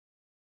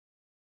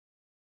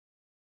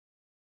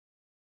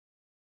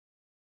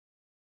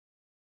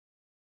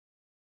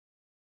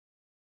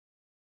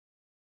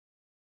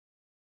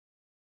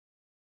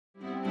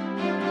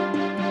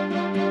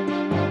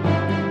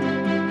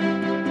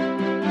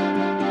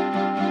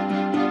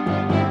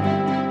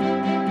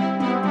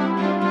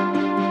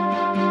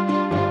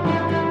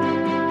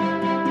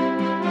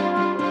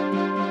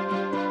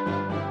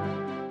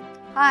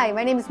Hi,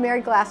 my name is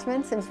Mary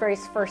Glassman,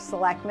 Simsbury's first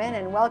selectman,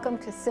 and welcome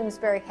to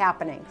Simsbury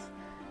Happenings.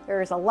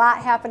 There's a lot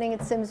happening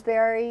at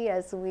Simsbury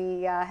as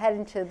we head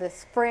into the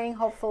spring,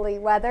 hopefully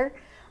weather.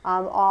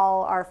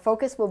 All our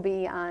focus will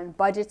be on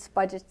budgets,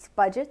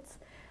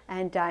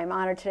 and I'm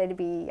honored today to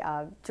be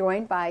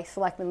joined by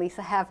Selectman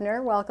Lisa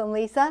Heavner. Welcome,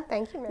 Lisa.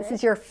 Thank you, Mary. This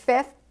is your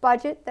fifth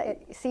budget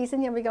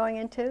season you'll be going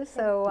into,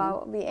 so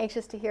I'll be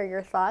anxious to hear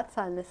your thoughts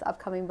on this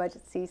upcoming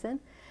budget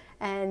season.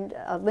 And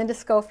Linda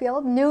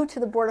Schofield, new to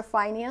the Board of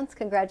Finance.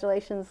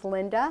 Congratulations,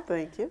 Linda.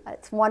 Thank you.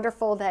 It's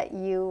wonderful that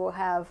you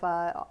have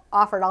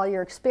offered all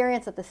your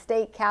experience at the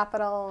state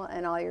capitol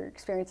and all your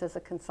experience as a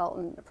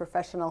consultant, a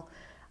professional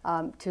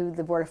to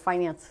the Board of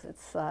Finance.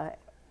 It's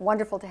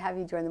wonderful to have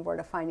you join the Board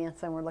of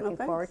Finance, and we're looking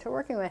forward to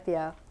working with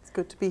you. It's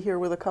good to be here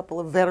with a couple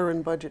of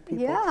veteran budget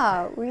people.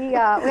 Yeah, we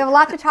have a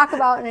lot to talk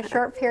about in a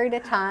short period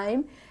of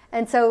time.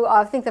 And so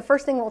I think the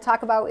first thing we'll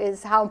talk about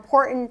is how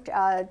important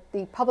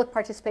the public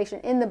participation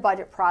in the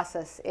budget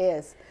process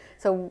is.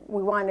 So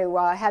we want to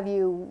have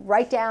you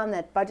write down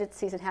that budget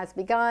season has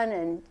begun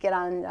and get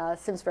on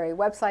Simsbury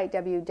website,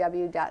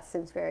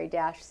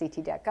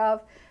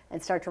 www.simsbury-ct.gov,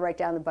 and start to write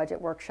down the budget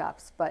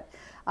workshops. But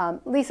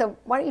Lisa,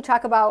 why don't you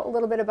talk about a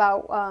little bit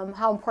about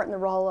how important the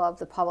role of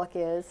the public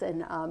is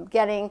in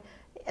getting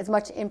as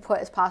much input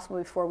as possible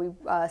before we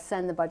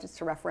send the budgets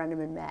to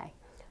referendum in May.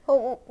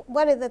 Well,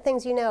 one of the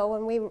things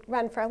when we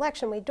run for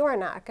election, we door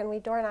knock, and we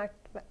door knock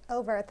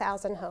over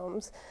 1,000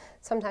 homes,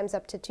 sometimes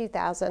up to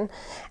 2,000.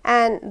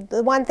 And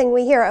the one thing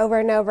we hear over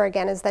and over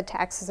again is that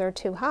taxes are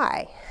too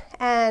high.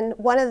 And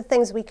one of the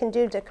things we can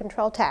do to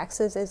control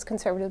taxes is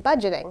conservative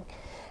budgeting.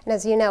 And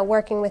as you know,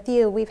 working with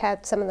you, we've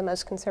had some of the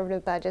most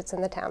conservative budgets in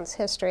the town's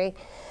history.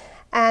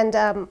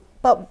 And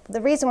but the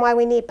reason why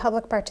we need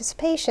public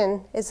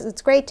participation is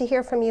it's great to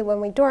hear from you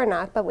when we door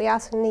knock, but we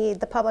also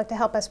need the public to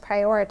help us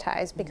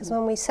prioritize, because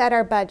when we set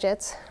our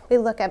budgets, we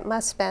look at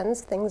must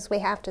spends, things we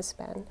have to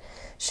spend,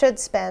 should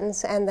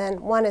spends, and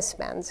then want to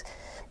spends.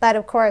 But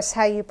of course,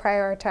 how you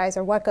prioritize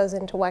or what goes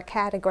into what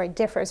category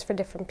differs for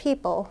different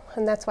people,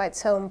 and that's why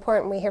it's so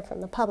important we hear from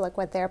the public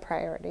what their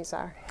priorities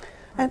are.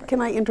 And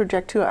can I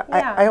interject too?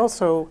 Yeah. I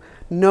also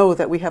know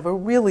that we have a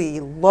really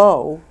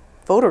low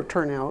voter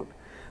turnout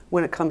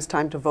when it comes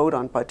time to vote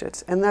on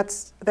budgets. And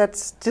that's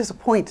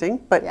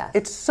disappointing, but Yes.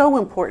 It's so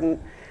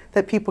important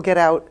that people get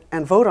out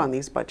and vote on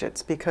these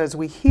budgets, because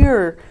we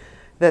hear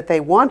that they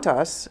want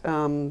us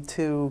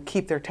to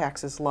keep their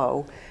taxes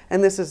low.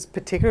 And this is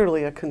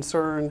particularly a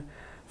concern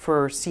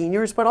for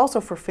seniors, but also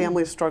for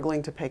families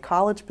struggling to pay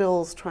college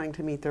bills, trying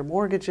to meet their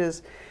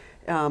mortgages.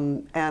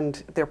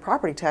 And their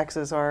property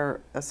taxes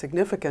are a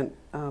significant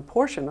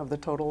portion of the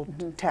total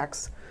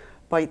tax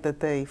bite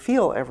that they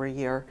feel every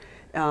year.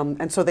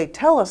 And so they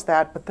tell us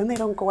that, but then they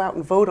don't go out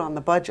and vote on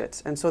the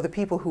budgets. And so the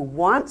people who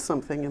want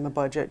something in the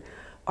budget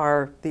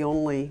are the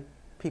only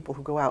people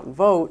who go out and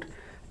vote,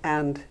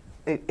 and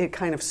it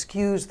kind of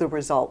skews the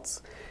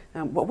results.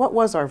 What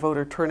was our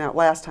voter turnout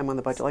last time on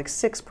the budget? Like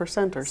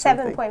 6% or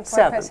something?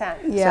 7.4%.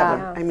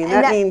 Yeah. I mean,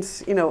 that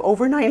means,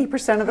 over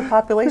 90% of the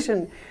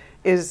population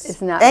is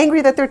not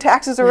angry that their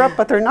taxes are up,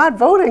 but they're not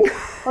voting.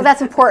 Well,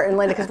 that's important,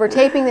 Linda, because we're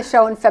taping the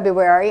show in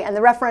February, and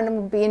the referendum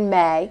will be in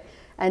May.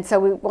 And so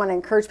we want to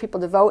encourage people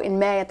to vote in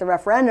May at the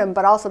referendum,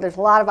 but also there's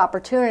a lot of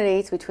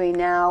opportunities between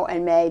now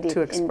and May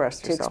to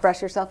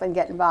express yourself and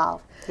get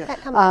involved.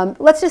 Yeah.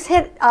 Let's just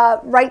hit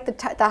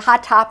the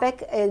hot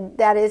topic.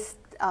 That is,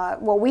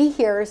 what we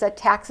hear is that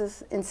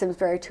taxes in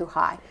Simsbury are too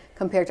high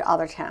compared to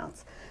other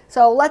towns.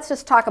 So let's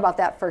just talk about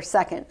that for a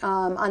second.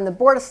 On the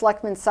Board of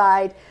Selectmen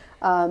side,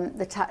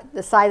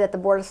 the side that the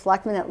Board of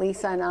Selectmen, that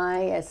Lisa and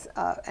I as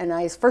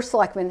first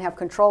selectman have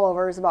control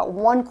over, is about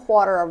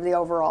 1/4 of the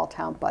overall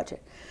town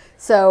budget.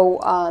 So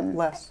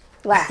less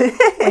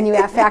when you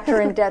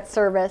factor in debt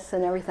service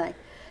and everything.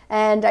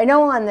 And I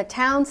know on the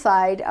town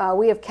side,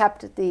 we have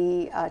kept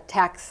the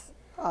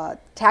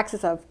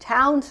taxes of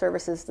town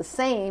services the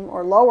same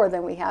or lower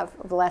than we have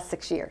over the last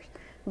 6 years.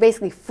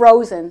 Basically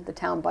frozen the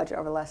town budget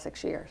over the last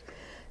 6 years.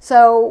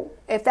 So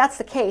if that's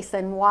the case,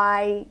 then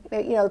why,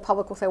 the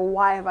public will say, well,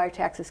 why have our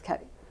taxes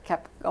kept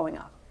going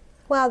up?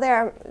 Well,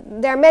 there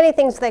are many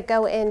things that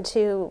go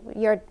into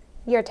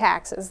your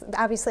taxes.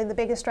 Obviously, the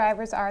biggest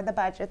drivers are the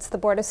budgets, the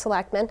Board of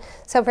Selectmen.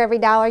 So for every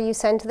dollar you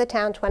send to the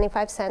town,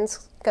 25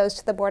 cents goes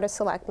to the Board of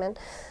Selectmen.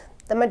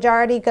 The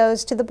majority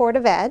goes to the Board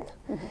of Ed,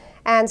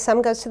 and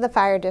some goes to the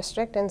fire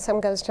district, and some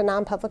goes to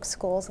non-public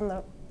schools, and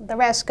the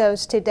rest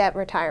goes to debt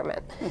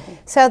retirement.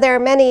 So there are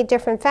many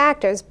different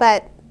factors,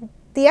 but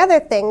the other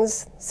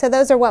things, so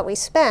those are what we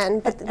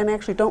spend. And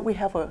actually, don't we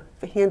have a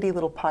handy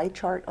little pie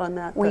chart on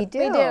that? We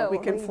do. We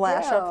can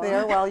flash up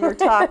there while you're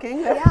talking.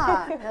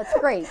 Yeah, that's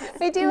great.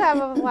 We do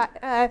have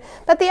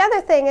but the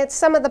other thing, it's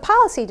some of the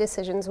policy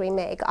decisions we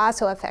make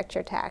also affect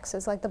your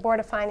taxes. Like the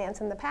Board of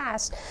Finance in the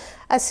past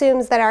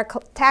assumes that our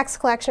tax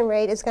collection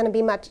rate is going to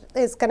be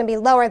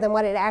lower than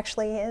what it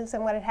actually is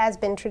and what it has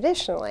been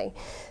traditionally.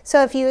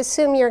 So if you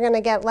assume you're going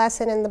to get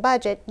less in the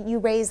budget, you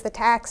raise the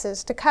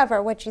taxes to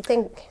cover what you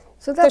think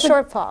So that's the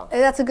shortfall.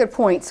 That's a good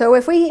point. So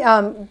if we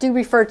do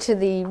refer to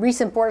the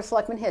recent Board of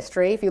Selectmen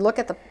history, if you look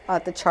at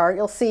the chart,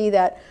 you'll see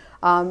that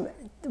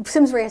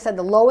Simsbury has had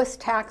the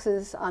lowest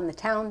taxes on the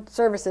town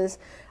services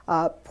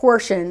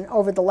portion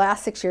over the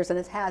last 6 years, and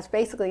it has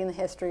basically in the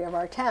history of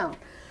our town.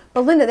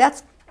 But Linda,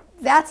 that's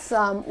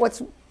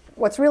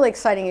what's really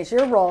exciting is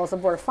your role as a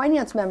Board of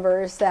Finance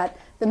member is that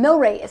the mill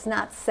rate is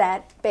not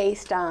set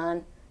based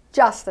on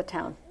just the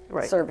town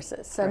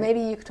services. So maybe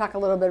you could talk a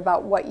little bit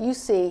about what you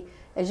see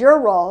as your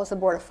role as a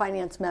Board of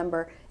Finance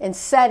member in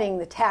setting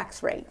the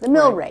tax rate, the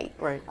mill rate,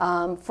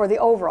 for the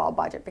overall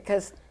budget,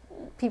 because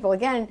people,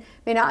 again,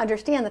 may not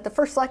understand that the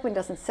first selectman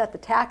doesn't set the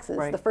taxes.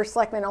 The first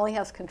selectman only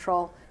has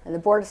control, and the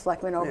Board of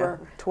Selectmen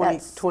over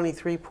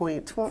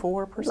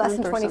 23.4%, less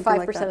than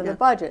 25% of the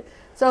budget.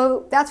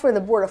 So that's where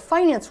the Board of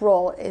Finance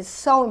role is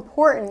so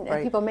important,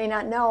 and people may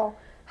not know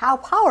how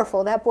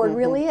powerful that board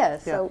really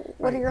is. So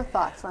what are your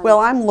thoughts on Well,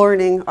 I'm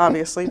learning,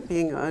 obviously,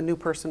 being a new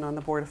person on the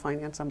Board of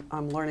Finance,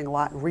 I'm learning a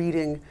lot,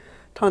 reading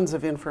tons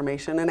of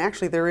information, and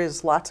actually there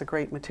is lots of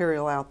great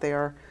material out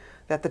there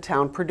that the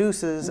town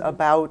produces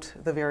about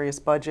the various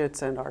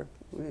budgets and our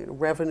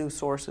revenue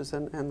sources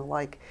and the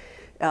like.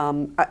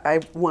 I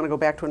want to go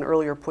back to an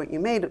earlier point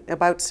you made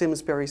about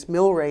Simsbury's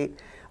mill rate.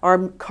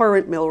 Our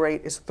current mill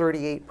rate is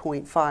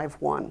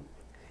 38.51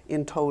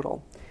 in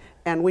total.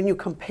 And when you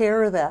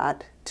compare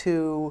that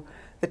to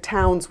the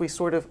towns we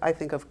sort of, I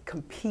think, of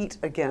compete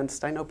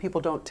against, I know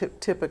people don't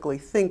typically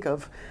think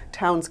of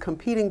towns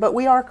competing, but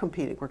we are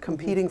competing. We're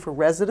competing for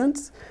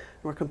residents,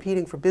 we're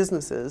competing for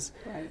businesses.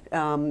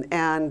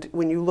 And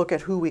when you look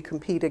at who we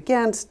compete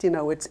against,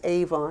 it's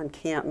Avon,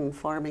 Canton,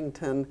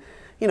 Farmington,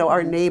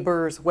 our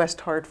neighbors, West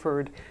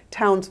Hartford,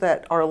 towns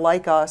that are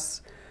like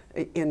us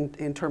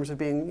in terms of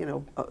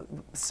being,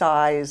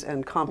 size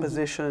and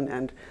composition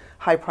and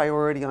high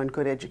priority on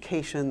good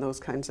education, those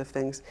kinds of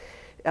things.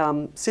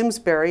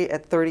 Simsbury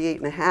at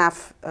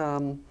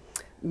 38.5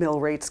 mill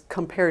rates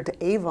compared to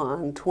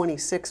Avon,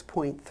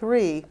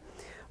 26.3.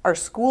 Our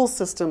school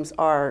systems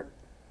are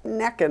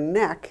neck and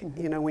neck.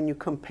 When you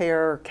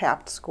compare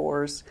capped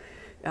scores,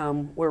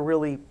 we're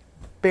really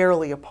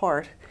barely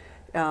apart.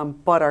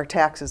 But our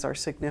taxes are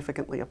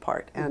significantly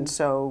apart. And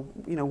so,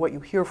 what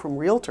you hear from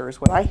realtors,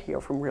 what I hear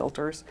from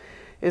realtors,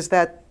 is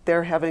that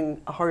they're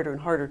having a harder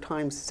and harder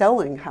time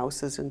selling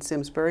houses in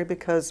Simsbury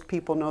because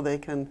people know they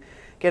can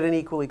get an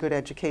equally good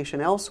education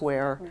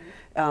elsewhere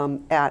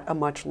at a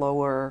much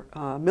lower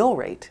mill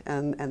rate.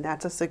 And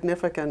that's a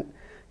significant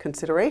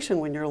consideration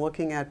when you're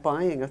looking at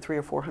buying a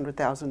 $300,000 or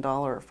 $400,000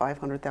 or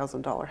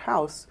 $500,000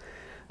 house.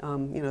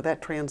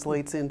 That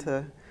translates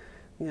into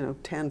 $10,000,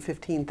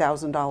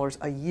 $15,000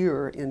 a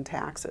year in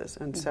taxes,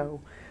 and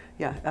so,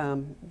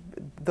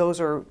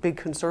 those are big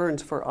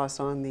concerns for us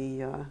on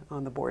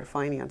the Board of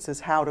Finance.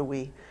 Is how do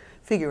we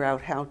figure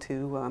out how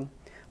to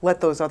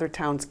let those other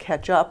towns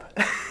catch up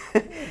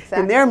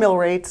in their mill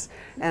rates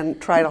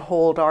and try to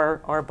hold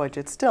our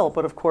budget still?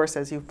 But of course,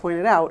 as you've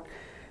pointed out,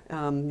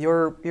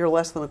 you're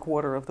less than a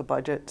quarter of the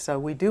budget, so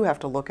we do have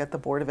to look at the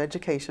Board of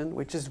Education,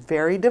 which is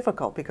very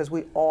difficult because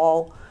we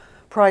all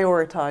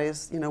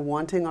prioritize,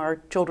 wanting our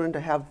children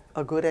to have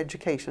a good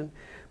education,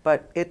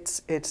 but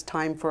it's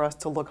time for us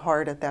to look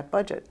hard at that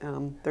budget.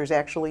 There's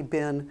actually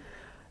been,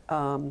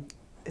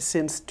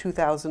 since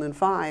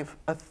 2005,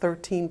 a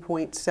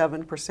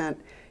 13.7%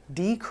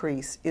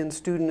 decrease in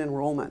student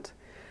enrollment.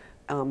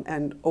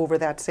 And over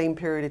that same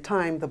period of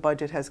time, the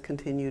budget has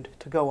continued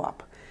to go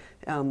up.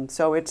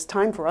 So it's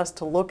time for us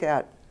to look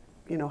at,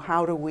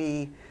 how do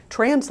we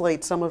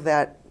translate some of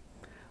that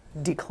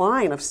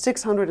decline of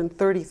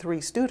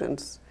 633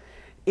 students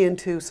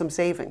into some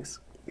savings.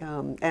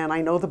 And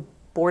I know the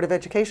Board of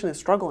Education is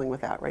struggling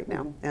with that right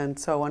now. And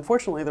so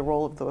unfortunately the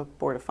role of the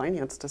Board of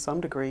Finance to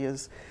some degree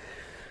is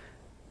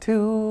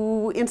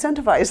to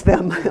incentivize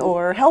them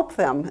or help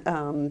them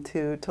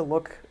to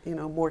look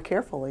more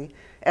carefully,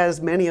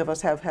 as many of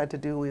us have had to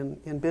do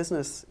in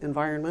business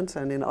environments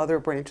and in other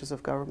branches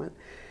of government.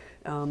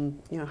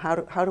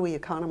 How do we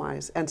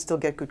economize and still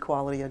get good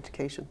quality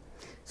education?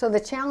 So the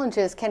challenge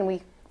is, can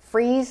we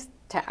freeze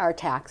our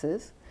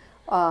taxes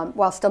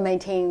while still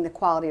maintaining the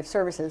quality of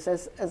services?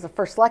 As a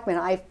first selectman,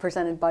 I've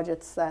presented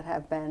budgets that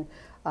have been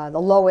the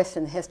lowest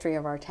in the history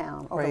of our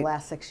town over the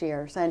last 6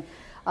 years. And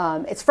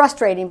it's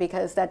frustrating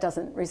because that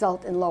doesn't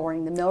result in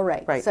lowering the mill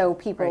rate. So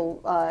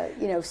people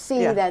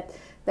see that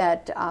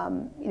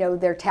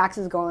their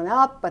taxes going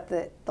up, but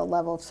the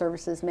level of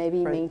services may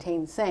be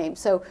maintained the same.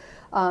 So,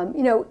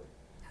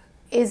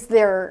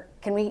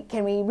 can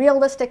we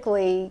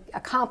realistically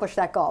accomplish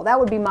that goal? That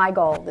would be my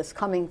goal this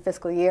coming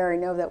fiscal year. I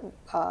know that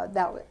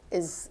that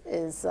is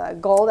a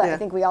goal that I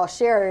think we all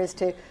share, is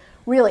to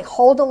really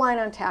hold the line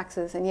on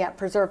taxes and yet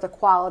preserve the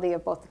quality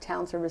of both the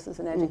town services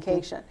and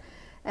education.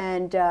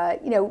 And are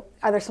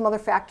there some other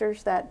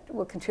factors that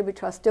will contribute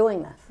to us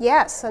doing this?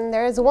 Yes, and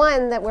there is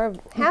one that we're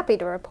happy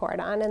to report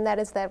on, and that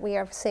is that we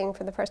are seeing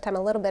for the first time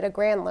a little bit of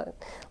grand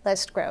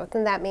list growth,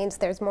 and that means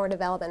there's more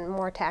development and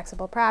more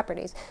taxable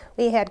properties.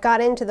 We had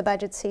got into the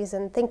budget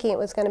season thinking it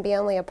was going to be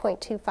only a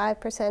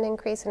 0.25%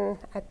 increase, and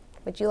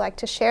would you like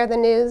to share the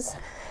news?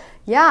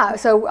 Yeah,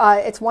 so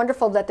it's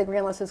wonderful that the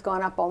green list has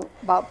gone up on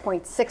about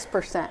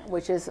 0.6%,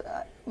 which is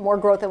more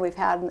growth than we've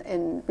had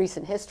in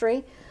recent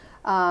history.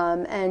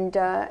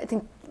 I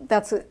think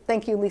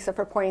thank you, Lisa,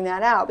 for pointing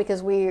that out,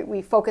 because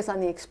we focus on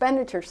the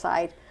expenditure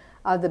side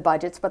of the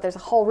budgets, but there's a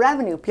whole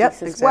revenue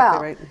piece as well.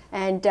 Right.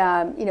 And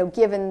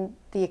given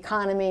the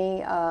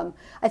economy,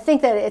 I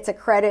think that it's a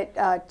credit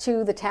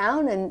to the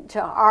town and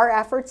to our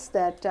efforts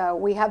that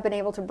we have been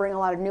able to bring a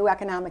lot of new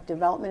economic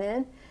development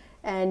in.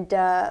 And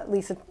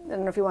Lisa, I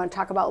don't know if you want to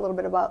talk about a little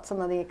bit about some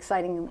of the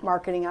exciting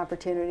marketing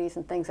opportunities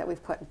and things that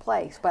we've put in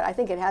place, but I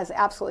think it has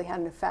absolutely had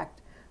an effect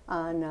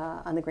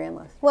on the grand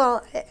list.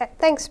 Well,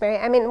 thanks, Mary.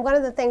 I mean, one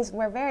of the things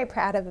we're very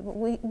proud of,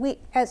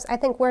 as I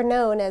think we're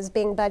known as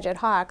being budget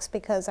hawks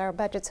because our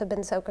budgets have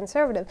been so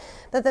conservative,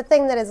 but the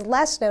thing that is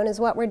less known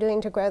is what we're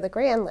doing to grow the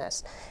grand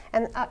list.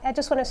 And I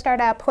just want to start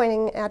out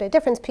pointing out a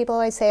difference. People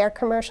always say our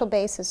commercial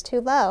base is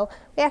too low.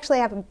 We actually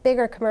have a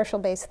bigger commercial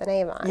base than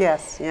Avon.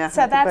 Yes, yeah.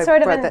 So that's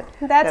sort of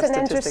that's an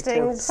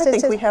interesting statistic. I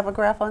think we have a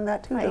graph on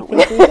that too, don't we?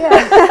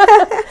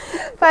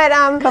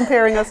 But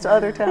comparing us to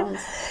other towns.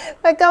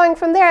 But going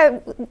from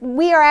there,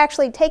 we are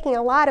actually taking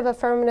a lot of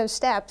affirmative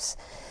steps.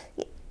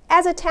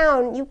 As a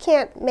town, you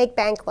can't make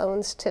bank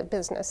loans to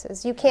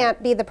businesses. You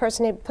can't be the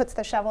person who puts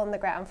the shovel in the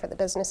ground for the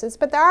businesses,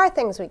 but there are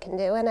things we can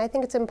do, and I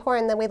think it's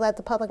important that we let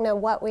the public know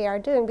what we are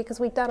doing because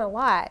we've done a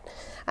lot.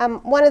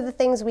 One of the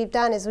things we've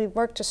done is we've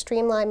worked to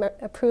streamline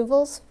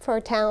approvals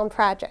for town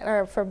project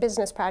or for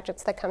business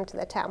projects that come to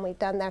the town. We've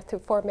done that through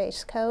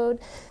form-based code,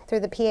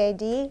 through the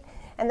PAD.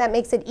 And that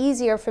makes it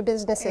easier for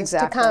businesses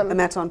to come. And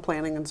that's on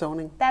planning and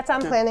zoning. That's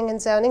on planning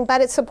and zoning,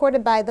 but it's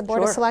supported by the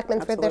Board of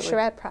Selectmen through the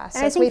charrette process.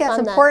 And I think that's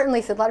important,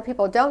 Lisa. A lot of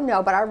people don't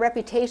know, but our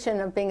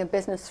reputation of being a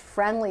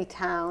business-friendly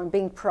town,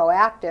 being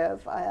proactive,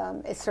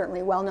 is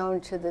certainly well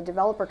known to the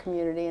developer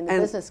community and the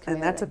business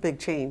community. And that's a big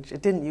change.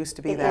 It didn't used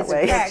to be that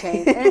way. It is a big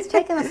change. And it's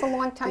taken us a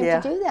long time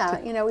to do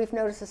that. You know, we've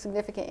noticed a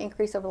significant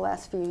increase over the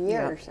last few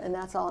years, and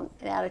that's all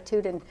an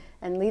attitude and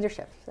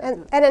leadership.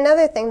 So. And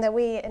another thing that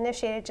we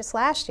initiated just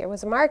last year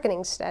was a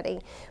marketing study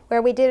where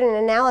we did an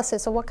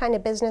analysis of what kind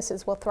of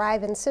businesses will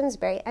thrive in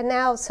Simsbury. And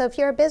now, so if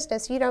you're a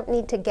business, you don't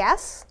need to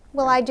guess,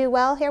 will I do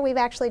well here? We've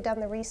actually done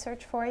the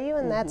research for you,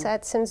 and that's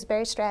at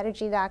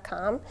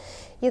simsburystrategy.com.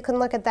 You can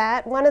look at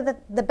that. One of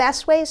the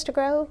best ways to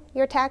grow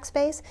your tax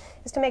base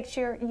is to make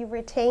sure you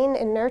retain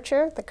and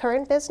nurture the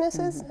current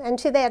businesses. And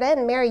to that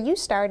end, Mary, you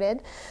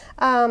started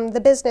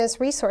the Business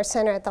Resource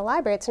Center at the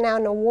library. It's now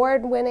an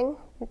award-winning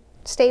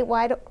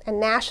statewide and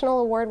national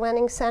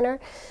award-winning center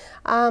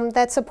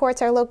that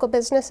supports our local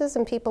businesses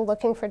and people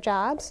looking for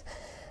jobs.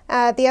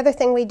 The other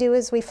thing we do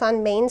is we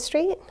fund Main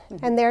Street,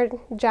 and their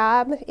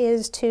job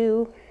is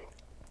to,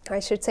 I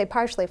should say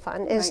partially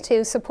fund, is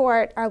to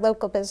support our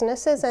local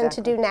businesses and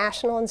to do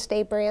national and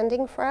state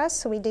branding for us,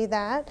 so we do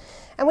that.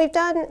 And we've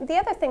done, the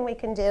other thing we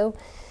can do,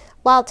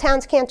 while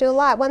towns can't do a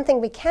lot, one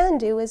thing we can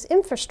do is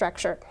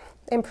infrastructure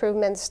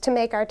improvements to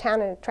make our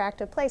town an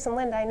attractive place. And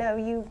Linda, I know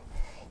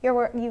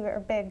you're a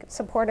big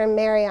supporter,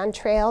 Mary, on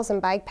trails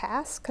and bike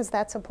paths because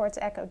that supports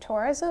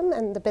ecotourism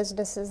and the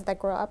businesses that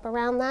grow up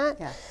around that.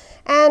 Yeah.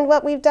 And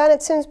what we've done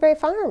at Simsbury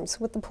Farms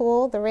with the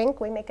pool, the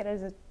rink, we make it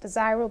a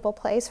desirable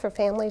place for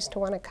families to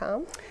want to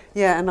come.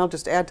 Yeah, and I'll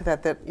just add to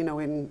that you know,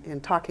 in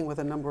talking with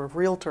a number of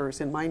realtors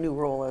in my new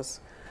role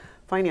as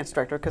finance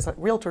director, because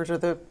realtors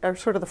are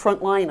sort of the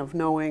front line of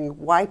knowing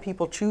why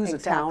people choose a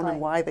town and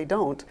why they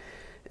don't.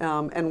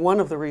 And one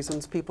of the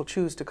reasons people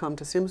choose to come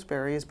to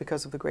Simsbury is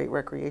because of the great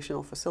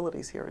recreational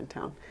facilities here in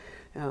town.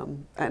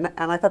 And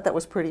I thought that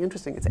was pretty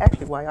interesting. It's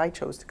actually why I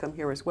chose to come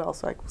here as well,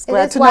 so I was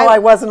glad to know I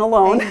wasn't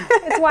alone.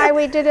 It's why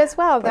we did as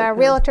well. The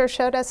realtor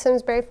showed us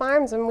Simsbury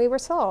Farms and we were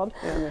sold.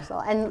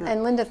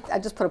 And Linda, I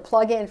just put a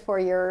plug in for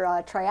your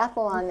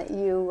triathlon that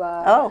you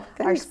are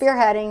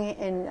spearheading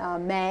in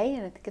May,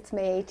 and I think it's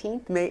May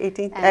 18th. May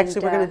 18th. And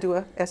actually, we're going to do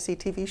a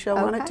SCTV show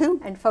on it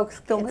too. And folks,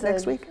 film it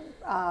next week.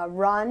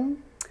 Run,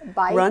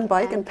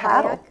 bike, and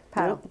paddle.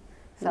 Yep.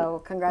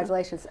 So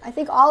congratulations. I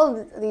think all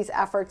of these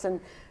efforts and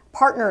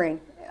partnering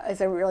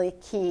is a really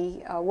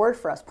key word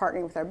for us,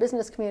 partnering with our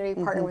business community,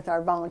 partnering with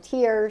our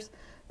volunteers,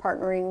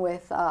 partnering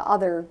with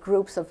other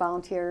groups of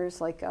volunteers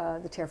like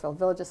the Terrifield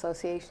Village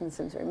Association,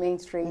 Simsbury Main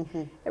Street.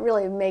 It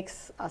really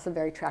makes us a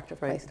very attractive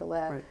place to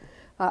live.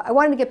 I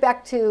wanted to get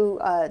back to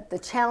the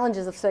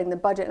challenges of setting the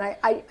budget, and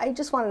I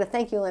just wanted to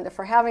thank you, Linda,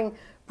 for having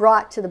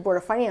brought to the Board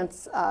of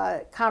Finance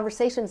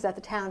conversations that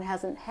the town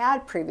hasn't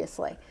had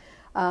previously.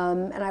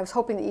 And I was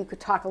hoping that you could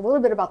talk a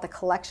little bit about the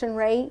collection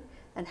rate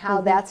and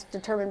how that's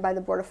determined by the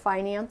Board of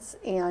Finance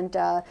and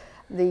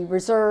the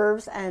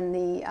reserves and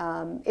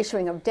the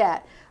issuing of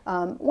debt.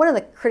 One of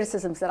the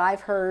criticisms that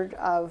I've heard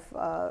of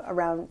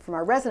from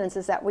our residents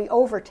is that we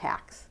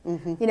overtax.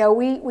 You know,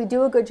 we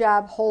do a good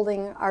job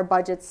holding our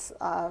budgets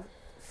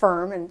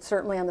firm, and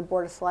certainly on the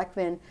Board of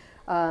Selectmen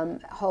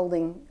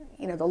holding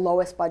the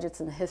lowest budgets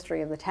in the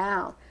history of the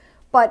town.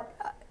 But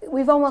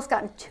we've almost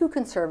gotten too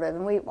conservative,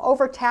 and we've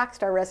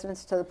overtaxed our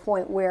residents to the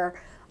point where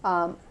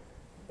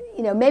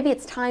you know, maybe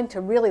it's time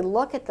to really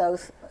look at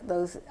those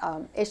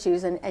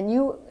issues, and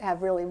you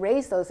have really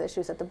raised those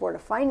issues at the Board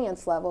of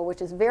Finance level,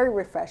 which is very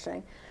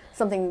refreshing,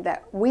 something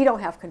that we don't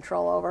have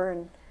control over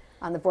and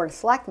on the Board of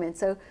Selectmen.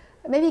 So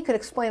maybe you could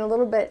explain a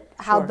little bit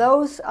how Sure.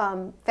 those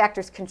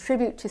factors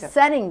contribute to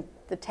setting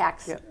the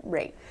tax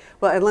rate.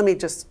 Well, and let me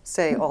just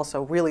say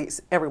also, really,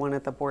 everyone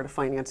at the Board of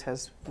Finance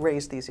has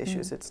raised these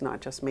issues. It's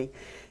not just me.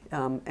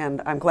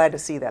 And I'm glad to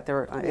see that.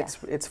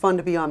 It's fun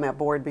to be on that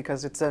board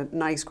because it's a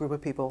nice group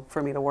of people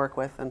for me to work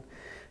with. And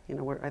you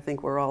know, I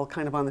think we're all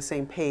kind of on the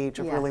same page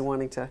of really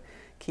wanting to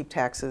keep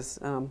taxes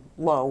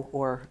low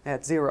or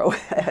at zero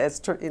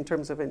in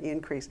terms of an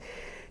increase.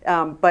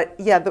 But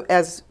yeah,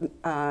 as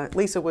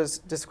Lisa was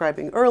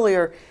describing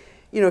earlier,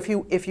 you know,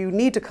 if you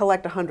need to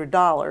collect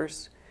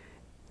 $100,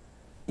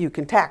 you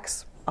can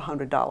tax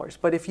 $100.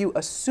 But if you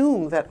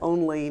assume that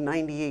only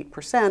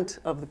 98%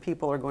 of the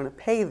people are going to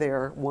pay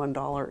their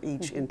 $1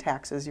 each in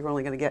taxes, you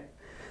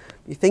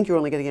think you're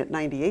only going to get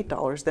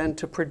 $98, then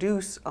to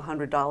produce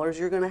 $100,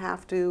 you're going to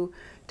have to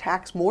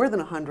tax more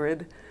than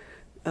 $100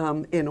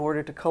 in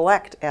order to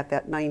collect at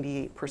that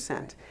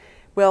 98%.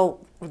 Well,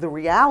 the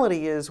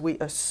reality is we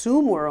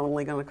assume we're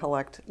only going to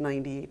collect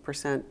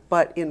 98%,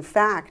 but in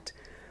fact,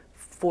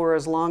 for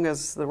as long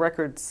as the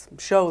records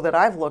show that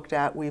I've looked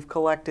at, we've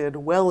collected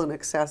well in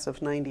excess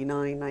of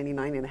 99,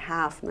 99.5,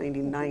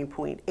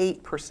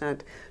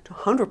 99.8% to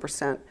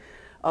 100%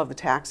 of the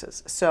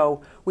taxes.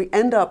 So we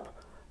end up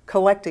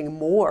collecting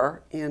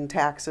more in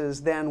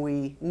taxes than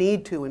we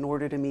need to in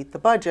order to meet the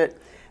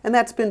budget. And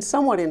that's been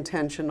somewhat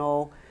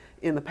intentional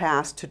in the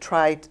past to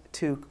try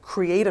to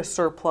create a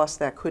surplus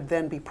that could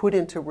then be put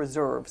into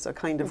reserves, a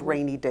kind of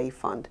rainy day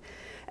fund.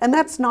 And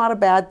that's not a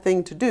bad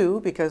thing to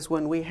do, because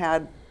when we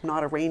had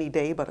not a rainy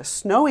day but a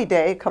snowy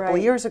day a couple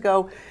of years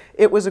ago,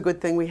 it was a good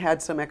thing we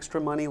had some extra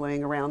money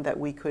laying around that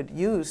we could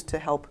use to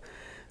help,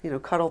 you know,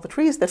 cut all the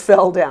trees that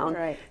fell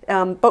down.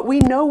 But we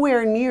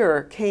nowhere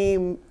near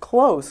came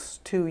close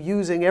to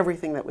using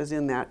everything that was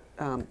in that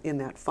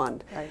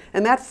fund.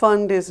 And that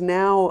fund is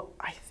now,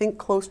 I think,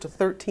 close to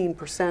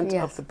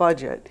 13% of the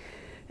budget.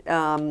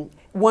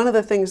 One of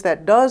the things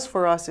that does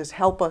for us is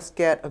help us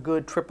get a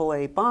good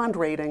AAA bond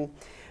rating.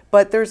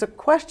 But there's a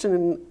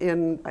question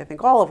in I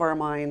think, all of our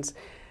minds: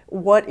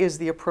 what is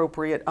the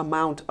appropriate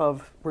amount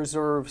of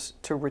reserves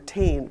to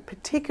retain,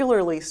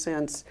 particularly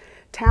since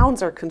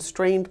towns are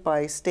constrained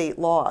by state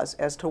laws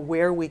as to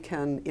where we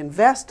can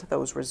invest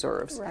those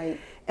reserves.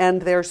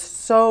 And they're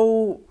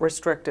so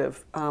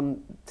restrictive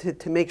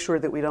to make sure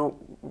that we don't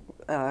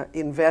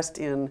invest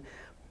in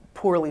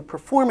poorly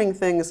performing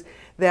things,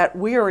 that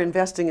we are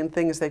investing in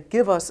things that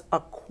give us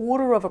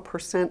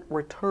 0.25%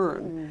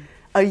 return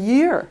a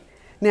year.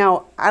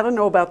 Now, I don't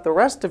know about the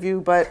rest of you,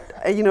 but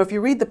you know, if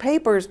you read the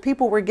papers,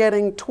 people were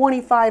getting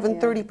 25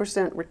 and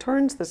 30%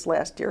 returns this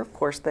last year. Of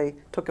course, they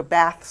took a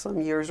bath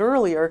some years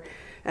earlier,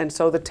 and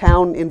so the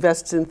town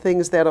invests in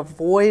things that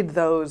avoid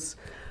those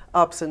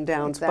ups and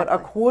downs. But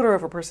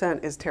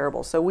 0.25% is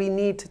terrible. So we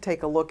need to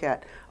take a look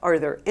at, are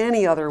there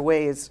any other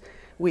ways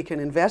we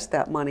can invest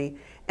that money?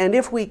 And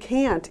if we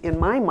can't, in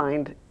my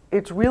mind,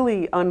 it's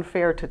really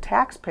unfair to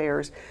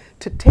taxpayers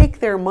to take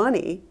their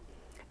money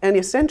and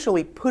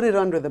essentially put it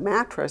under the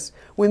mattress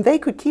when they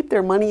could keep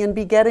their money and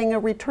be getting a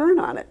return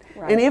on it.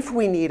 And if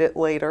we need it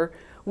later,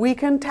 we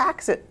can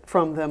tax it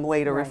from them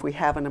later if we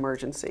have an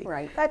emergency.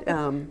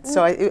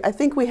 So I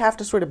think we have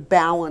to sort of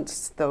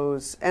balance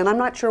those. And I'm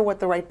not sure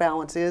what the right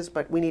balance is,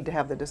 but we need to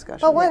have the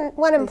discussion. But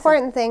one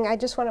important thing I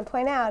just want to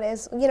point out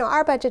is, you know,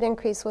 our budget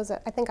increase was,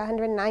 I think,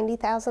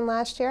 $190,000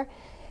 last year.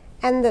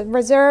 And the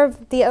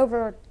reserve, the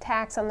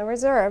overtax on the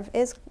reserve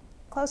is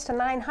close to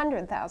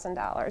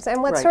 $900,000.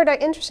 And what's sort of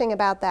interesting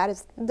about that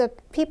is the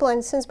people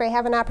in Simsbury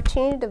have an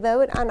opportunity to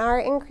vote on our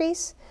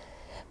increase,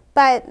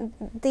 but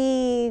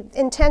the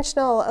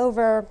intentional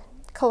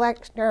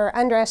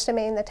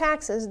underestimating the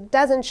taxes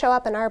doesn't show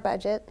up in our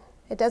budget.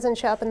 It doesn't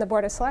show up in the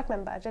Board of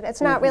Selectmen budget. It's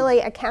not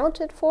really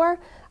accounted for,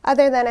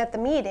 other than at the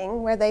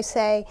meeting where they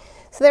say,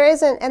 so there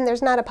isn't, and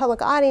there's not a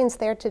public audience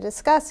there to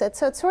discuss it.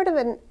 So it's sort of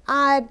an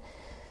odd,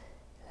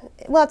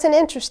 well, it's an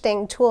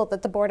interesting tool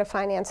that the Board of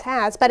Finance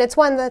has, but it's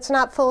one that's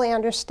not fully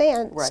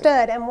understood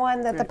and one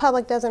that the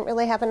public doesn't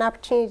really have an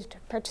opportunity to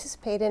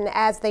participate in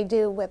as they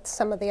do with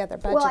some of the other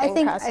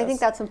budgeting processes. I think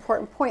that's an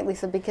important point,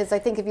 Lisa, because I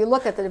think if you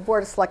look at the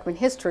Board of Selectmen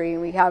history,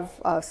 and we have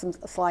a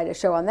slide to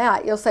show on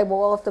that, you'll say,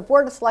 well, if the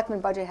Board of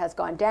Selectmen budget has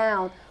gone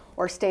down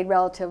or stayed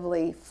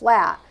relatively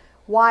flat,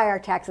 why are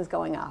taxes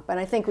going up? And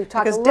I think we've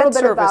talked a little bit about...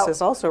 Because debt service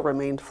has also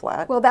remained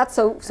flat. Well, that's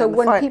so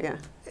when people...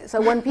 So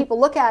when people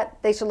look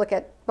at, they should look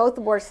at both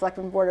the Board of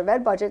Selectmen and Board of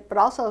Ed budget, but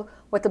also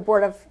what the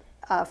Board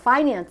of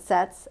Finance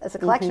sets as a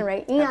collection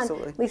rate.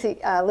 And Lisa,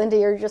 Linda,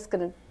 you're just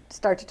going to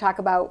start to talk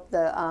about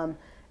the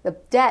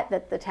debt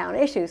that the town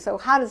issues. So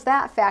how does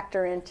that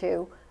factor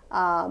into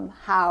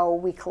how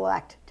we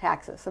collect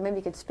taxes? So maybe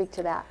you could speak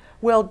to that.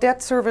 Well,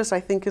 debt service, I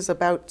think, is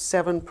about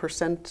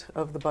 7%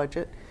 of the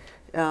budget.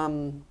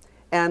 And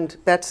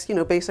that's, you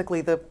know,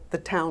 basically the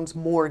town's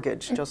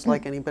mortgage, just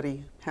like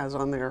anybody has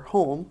on their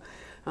home.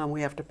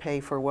 We have to pay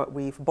for what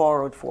we've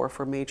borrowed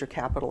for major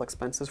capital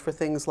expenses, for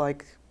things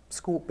like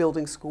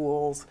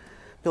schools,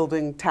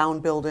 building town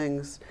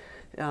buildings,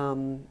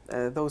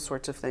 those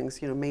sorts of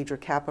things, major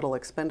capital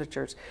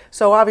expenditures.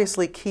 So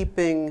obviously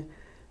keeping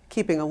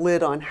a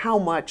lid on how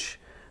much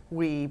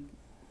we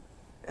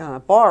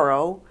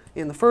borrow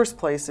in the first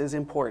place is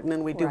important,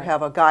 and we do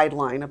have a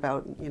guideline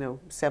about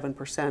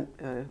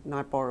 7%,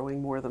 not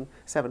borrowing more than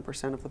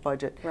 7% of the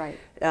budget. Right.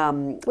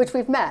 Which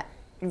we've met.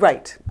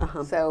 Right.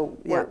 So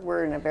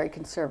we're in a very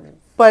conservative.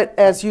 But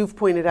as you've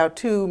pointed out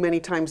too, many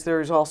times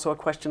there's also a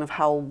question of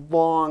how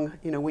long,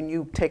 when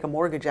you take a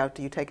mortgage out,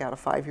 do you take out a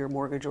 5-year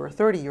mortgage or a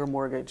 30-year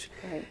mortgage,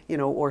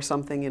 or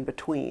something in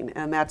between?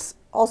 And that's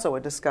also a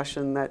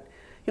discussion that,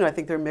 I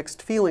think there are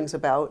mixed feelings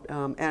about,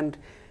 and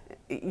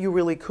you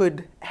really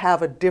could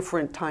have a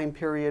different time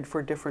period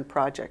for different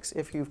projects.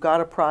 If you've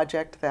got a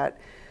project that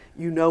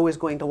is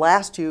going to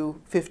last you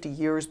 50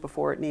 years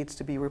before it needs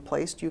to be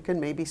replaced, you can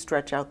maybe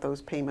stretch out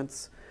those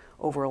payments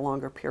over a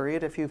longer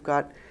period. If you've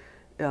got,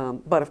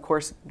 but of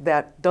course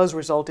that does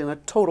result in a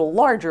total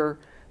larger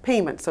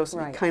payment. So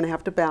you kind of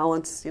have to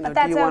balance, but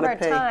do you want to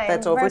pay?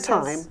 That's over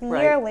time.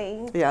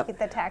 Yearly,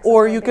 the taxes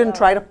or you can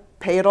try to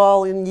pay it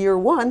all in year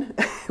one,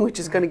 which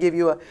is going to give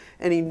you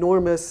an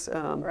enormous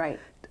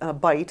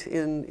bite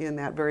in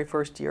that very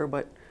first year,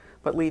 but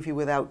leave you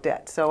without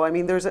debt. So I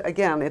mean,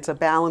 it's a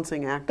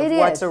balancing act of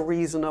what's a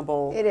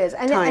reasonable It is,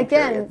 and time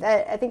again,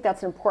 period. I think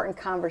that's an important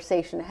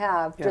conversation to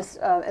have. Just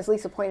as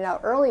Lisa pointed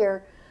out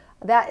earlier,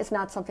 that is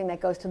not something that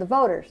goes to the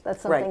voters.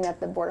 That's something that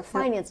the Board of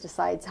Finance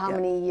decides. How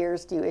many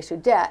years do you issue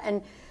debt?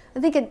 And I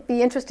think it'd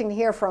be interesting to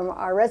hear from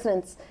our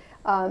residents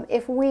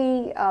if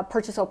we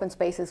purchase open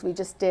spaces. We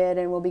just did,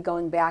 and we'll be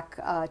going back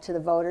to the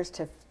voters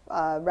to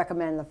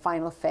recommend the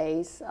final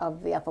phase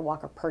of the Ethel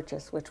Walker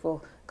purchase, which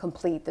will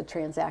complete the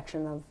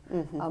transaction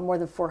of more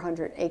than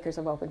 400 acres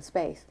of open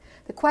space.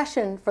 The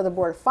question for the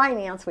Board of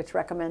Finance, which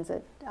recommends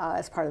it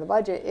as part of the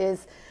budget,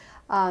 is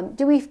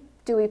do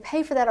we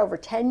pay for that over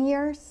 10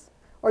 years?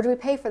 Or do we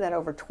pay for that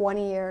over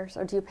 20 years?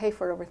 Or do you pay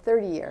for it over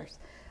 30 years?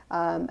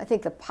 I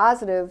think the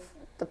pros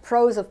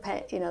of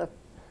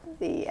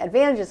the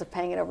advantages of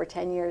paying it over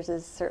 10 years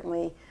is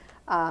certainly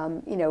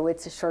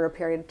it's a shorter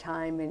period of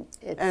time, and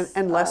it's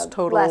and less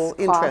total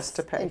interest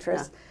to pay.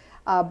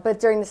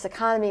 But during this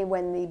economy,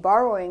 when the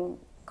borrowing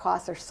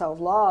costs are so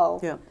low,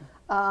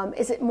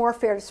 is it more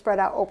fair to spread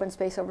out open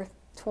space over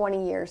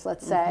 20 years,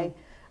 let's say,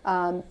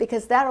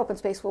 because that open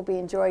space will be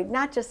enjoyed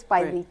not just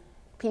by the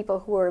people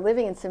who are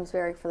living in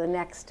Simsbury for the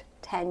next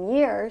 10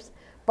 years,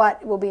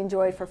 but will be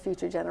enjoyed for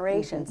future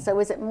generations. So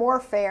is it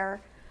more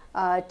fair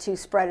to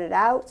spread it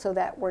out so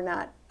that we're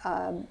not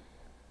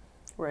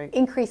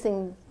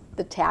increasing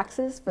the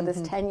taxes for this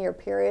 10-year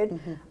period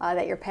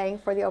that you're paying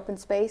for the open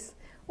space,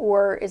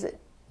 or is it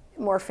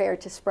more fair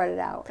to spread it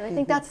out? And I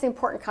think that's the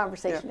important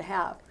conversation to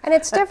have. And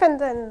it's different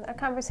than a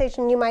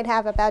conversation you might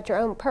have about your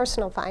own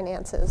personal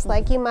finances.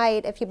 Like you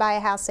might, if you buy a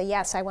house, say,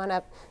 yes, I want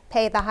to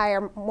pay the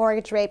higher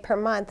mortgage rate per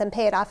month and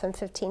pay it off in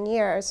 15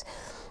 years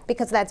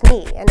because that's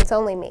me and it's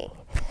only me.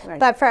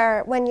 But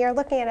for when you're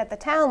looking at the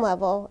town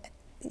level,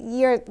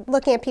 you're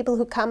looking at people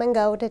who come and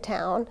go to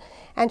town,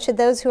 and should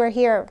those who are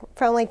here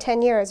for only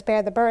 10 years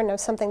bear the burden of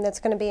something that's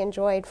going to be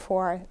enjoyed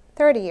for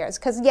 30 years?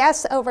 Because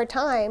yes, over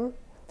time,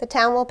 the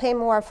town will pay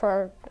more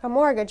for a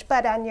mortgage,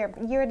 but on your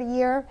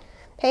year-to-year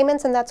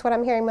payments, and that's what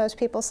I'm hearing most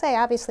people say,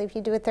 obviously if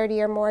you do a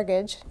 30-year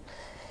mortgage,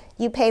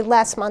 you pay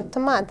less month to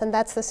month, and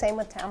that's the same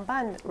with town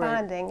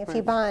bonding. If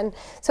you bond,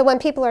 so when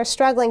people are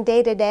struggling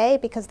day to day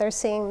because they're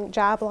seeing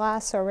job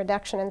loss or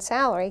reduction in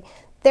salary,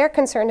 they're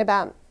concerned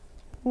about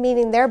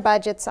meeting their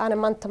budgets on a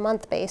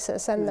month-to-month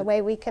basis, and the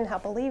way we can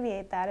help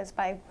alleviate that is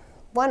by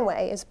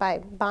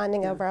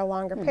bonding over a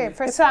longer period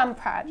for some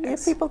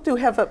projects. People do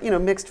have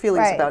mixed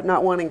feelings about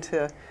not wanting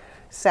to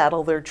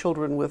saddle their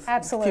children with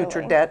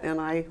future debt, and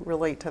I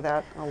relate to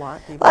that a lot.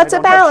 Well, it's a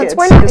balance.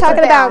 We're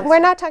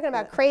not talking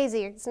about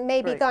crazy. It's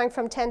maybe going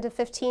from 10 to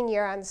 15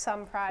 year on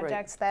some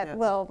projects that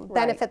will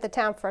benefit the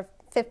town for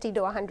 50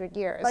 to 100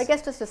 years. Well, I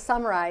guess just to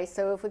summarize,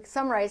 so if we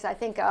summarize, I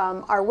think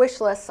our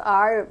wish lists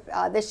are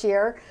this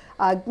year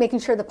making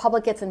sure the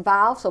public gets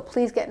involved, so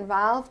please get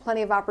involved.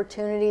 Plenty of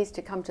opportunities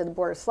to come to the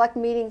Board of Select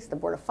meetings, the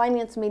Board of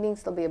Finance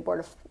meetings. There'll be a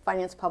Board of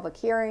Finance public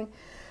hearing.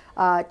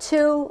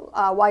 2,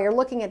 while you're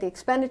looking at the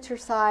expenditure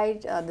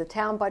side, the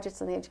town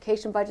budgets and the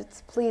education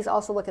budgets, please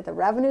also look at the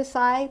revenue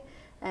side.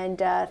 And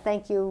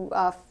thank you,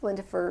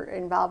 Linda, for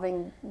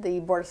involving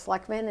the Board of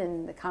Selectmen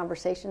in the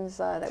conversations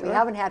that we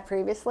haven't had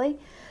previously,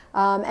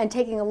 and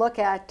taking a look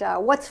at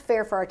what's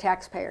fair for our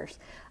taxpayers.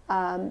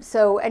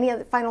 So any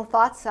other final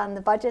thoughts on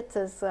the budgets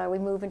as we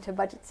move into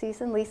budget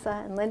season,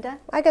 Lisa and Linda?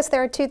 I guess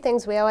there are 2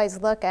 things we always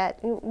look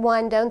at.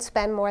 1, don't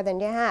spend more than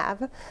you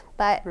have,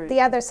 but the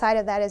other side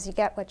of that is you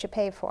get what you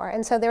pay for.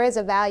 And so there is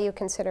a value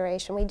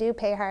consideration. We do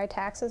pay higher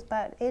taxes,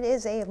 but it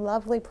is a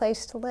lovely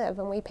place to live,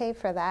 and we pay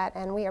for that,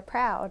 and we are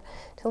proud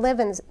to live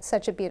in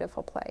such a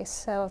beautiful place.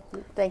 So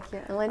thank you.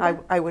 And Linda?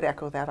 I would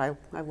echo that. I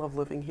love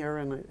living here,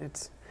 and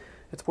it's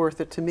worth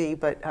it to me,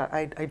 but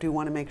I do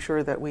want to make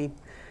sure that we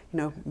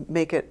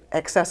make it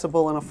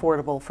accessible and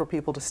affordable for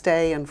people to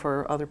stay and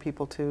for other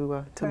people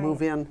to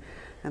move in,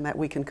 and that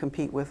we can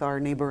compete with our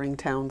neighboring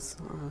towns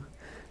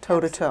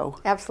toe-to-toe.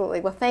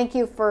 Absolutely. Well, thank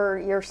you for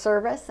your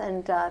service,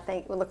 and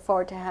we look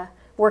forward to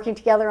working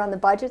together on the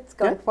budgets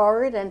going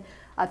forward. And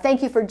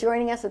thank you for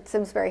joining us at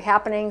Simsbury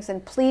Happenings,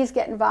 and please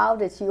get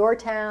involved. It's your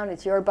town,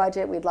 it's your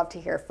budget. We'd love to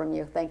hear from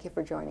you. Thank you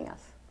for joining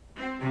us.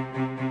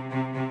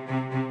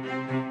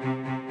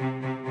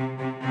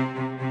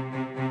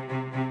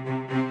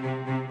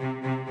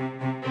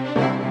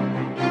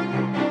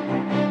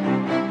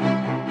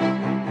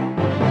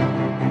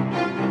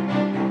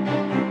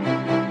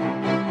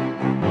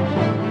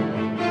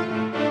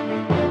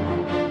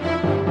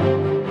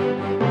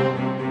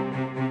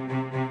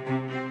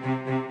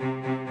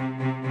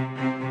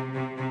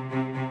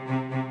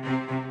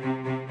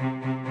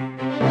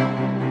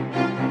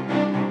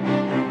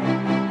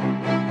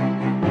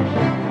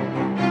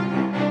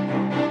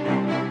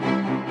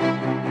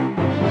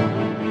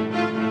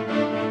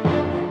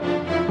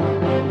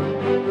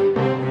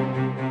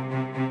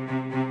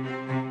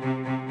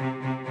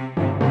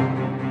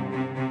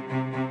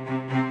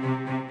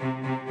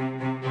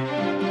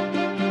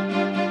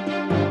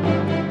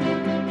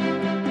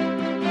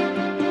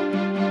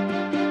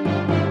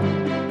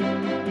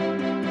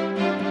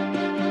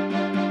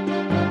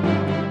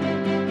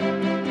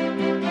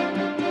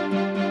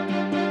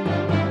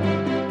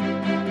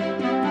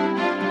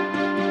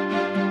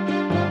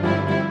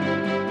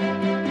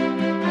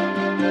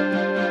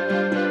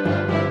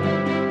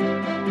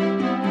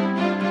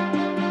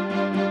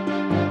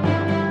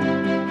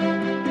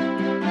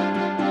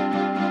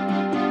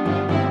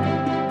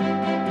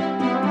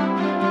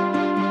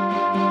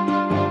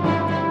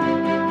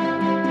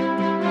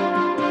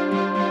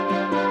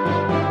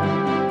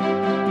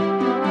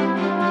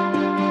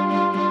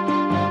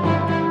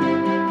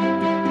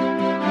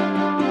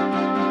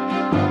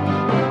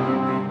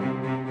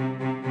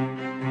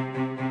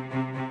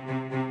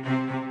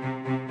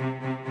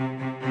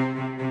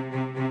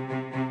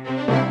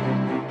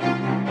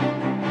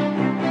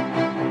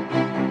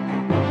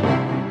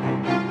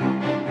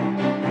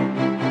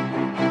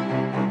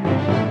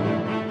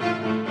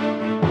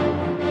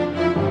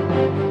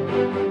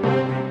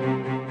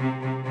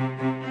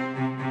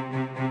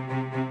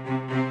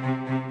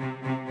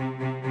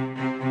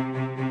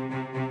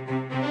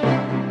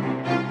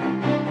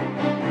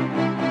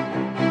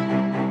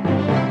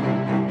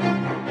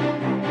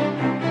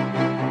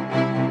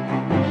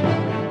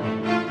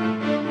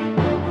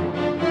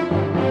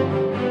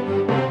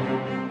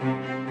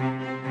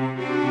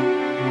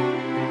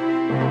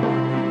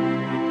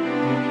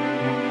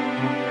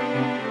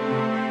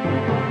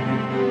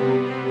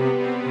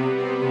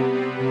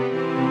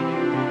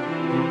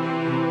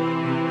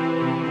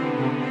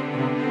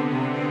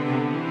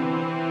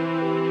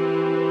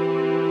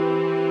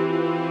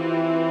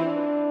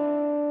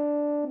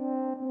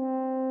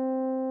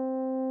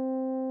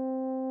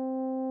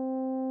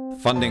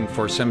 Funding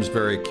for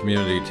Simsbury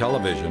Community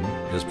Television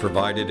is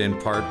provided in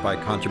part by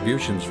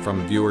contributions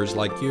from viewers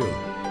like you.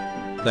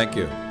 Thank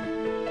you.